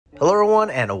Hello everyone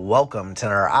and welcome to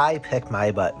our I Pick My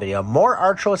Butt video. More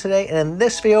Archero today, and in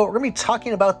this video we're going to be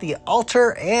talking about the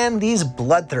altar and these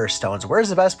bloodthirst stones. Where's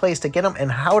the best place to get them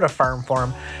and how to farm for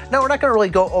them. Now we're not going to really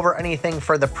go over anything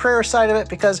for the prayer side of it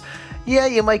because yeah,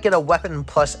 you might get a weapon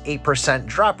plus 8%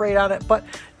 drop rate on it, but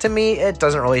to me it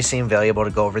doesn't really seem valuable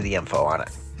to go over the info on it.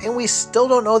 And we still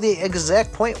don't know the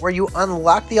exact point where you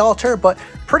unlock the altar, but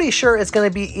pretty sure it's going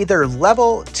to be either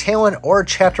level, talent, or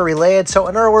chapter related. So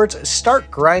in other words,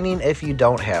 start grinding if you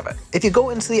don't have it. If you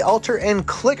go into the altar and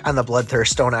click on the bloodthirst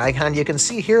stone icon, you can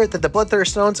see here that the bloodthirst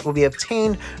stones will be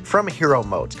obtained from hero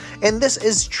modes. And this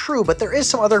is true, but there is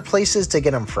some other places to get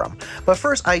them from. But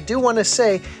first, I do want to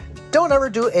say, don't ever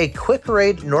do a quick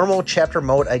raid normal chapter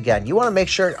mode again. You want to make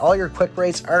sure all your quick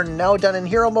raids are now done in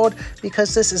hero mode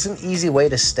because this is an easy way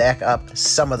to stack up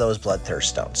some of those bloodthirst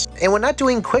stones. And when not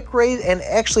doing quick raid and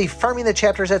actually farming the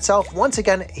chapters itself, once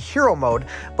again, hero mode,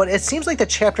 but it seems like the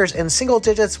chapters in single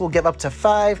digits will give up to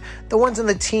 5, the ones in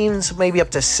the teens maybe up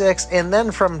to 6, and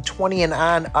then from 20 and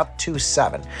on up to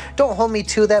 7. Don't hold me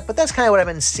to that, but that's kind of what I've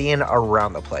been seeing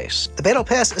around the place. The battle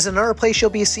pass is another place you'll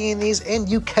be seeing these, and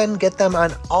you can get them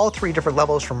on all 3 different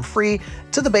levels from free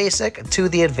to the basic to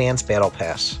the advanced battle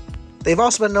pass. They've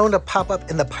also been known to pop up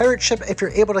in the pirate ship if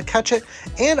you're able to catch it,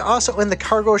 and also in the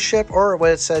cargo ship, or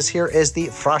what it says here is the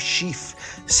frost sheaf.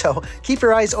 So keep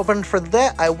your eyes open for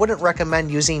that. I wouldn't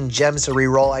recommend using gems to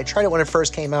reroll. I tried it when it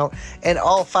first came out, and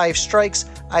all 5 strikes,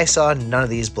 I saw none of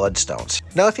these bloodstones.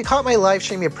 Now, if you caught my live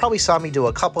stream, you probably saw me do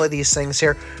a couple of these things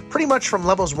here. Pretty much from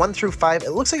levels 1 through 5,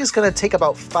 it looks like it's going to take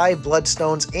about 5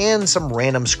 bloodstones and some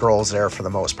random scrolls there for the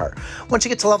most part. Once you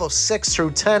get to level 6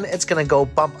 through 10, it's going to go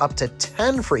bump up to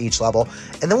 10 for each level.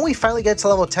 And then when we finally get to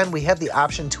level 10, we have the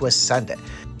option to ascend it.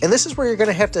 And this is where you're going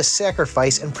to have to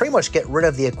sacrifice and pretty much get rid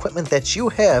of the equipment that you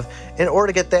have in order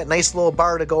to get that nice little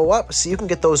bar to go up so you can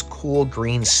get those cool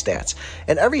green stats.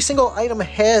 And every single item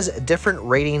has different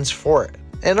ratings for it.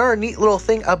 And our neat little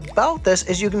thing about this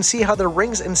is you can see how the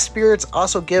rings and spirits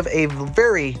also give a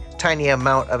very tiny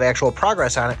amount of actual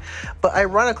progress on it. But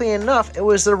ironically enough, it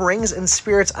was the rings and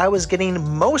spirits I was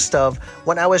getting most of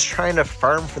when I was trying to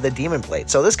farm for the demon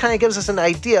blade. So this kind of gives us an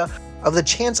idea of the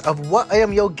chance of what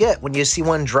item you'll get when you see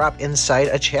one drop inside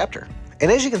a chapter.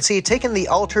 And as you can see, taking the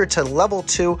altar to level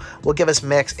 2 will give us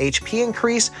max HP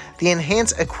increase, the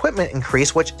enhanced equipment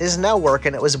increase, which is now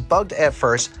working. It was bugged at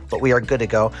first, but we are good to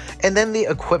go. And then the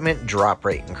equipment drop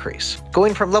rate increase.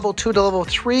 Going from level 2 to level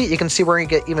 3, you can see we're going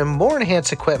to get even more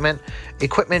enhanced equipment.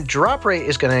 Equipment drop rate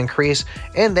is going to increase,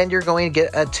 and then you're going to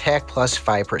get attack plus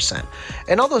 5%.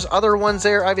 And all those other ones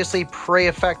there, obviously prey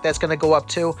effect, that's going to go up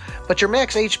too. But your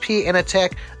max HP and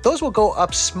attack, those will go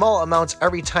up small amounts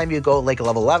every time you go like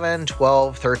level 11, 12,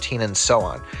 13, and so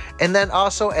on. And then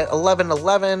also at 11,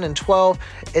 11, and 12,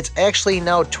 it's actually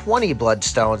now 20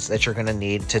 bloodstones that you're going to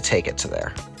need to take it to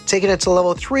there. Taking it to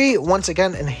level 3, once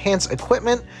again, enhance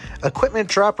equipment, equipment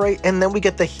drop rate, and then we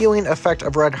get the healing effect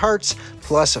of red hearts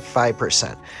plus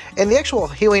 5%. And the actual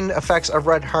healing effects of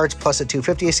red hearts plus a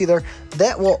 250 AC there,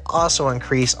 that will also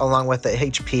increase along with the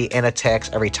HP and attacks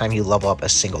every time you level up a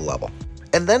single level.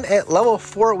 And then at level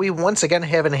 4, we once again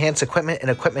have enhanced equipment and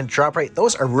equipment drop rate.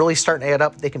 Those are really starting to add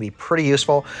up. They can be pretty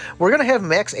useful. We're going to have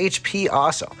max HP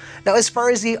also. Now, as far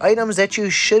as the items that you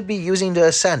should be using to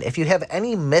ascend, if you have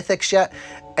any mythics yet,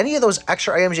 any of those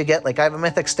extra items you get, like I have a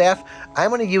mythic staff, I'm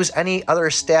going to use any other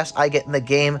staffs I get in the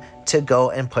game to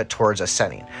go and put towards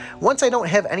ascending. Once I don't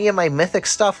have any of my mythic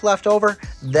stuff left over,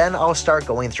 then I'll start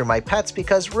going through my pets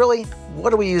because really, what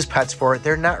do we use pets for?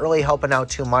 They're not really helping out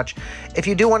too much. If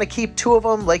you do want to keep 2 of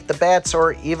them, like the bats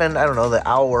or even, I don't know, the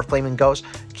owl or flaming ghost,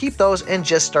 keep those and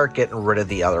just start getting rid of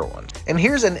the other ones. And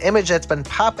here's an image that's been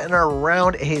popping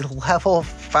around a level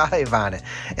 5 on it.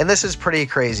 And this is pretty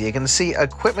crazy. You can see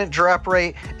equipment drop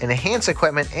rate, enhance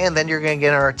equipment, and then you're going to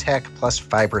get our attack plus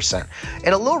 5%.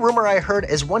 And a little rumor I heard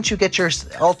is once you get your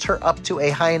altar up to a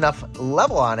high enough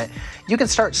level on it, you can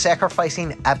start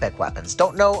sacrificing epic weapons.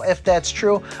 Don't know if that's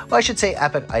true. Well, I should say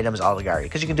epic items altogether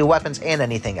because you can do weapons and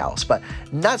anything else, but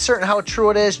not certain how true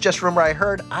it is. Just rumor I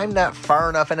heard. I'm not far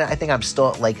enough in it. I think I'm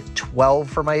still at like 12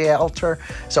 for my altar,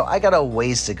 so I got a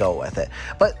ways to go with it.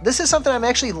 But this is something I'm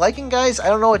actually liking, guys. I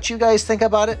don't know what you guys think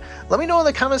about it. Let me know in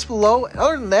the comments below.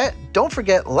 Other than that, don't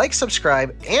forget, like,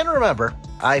 subscribe, and remember,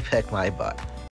 I pick my butt.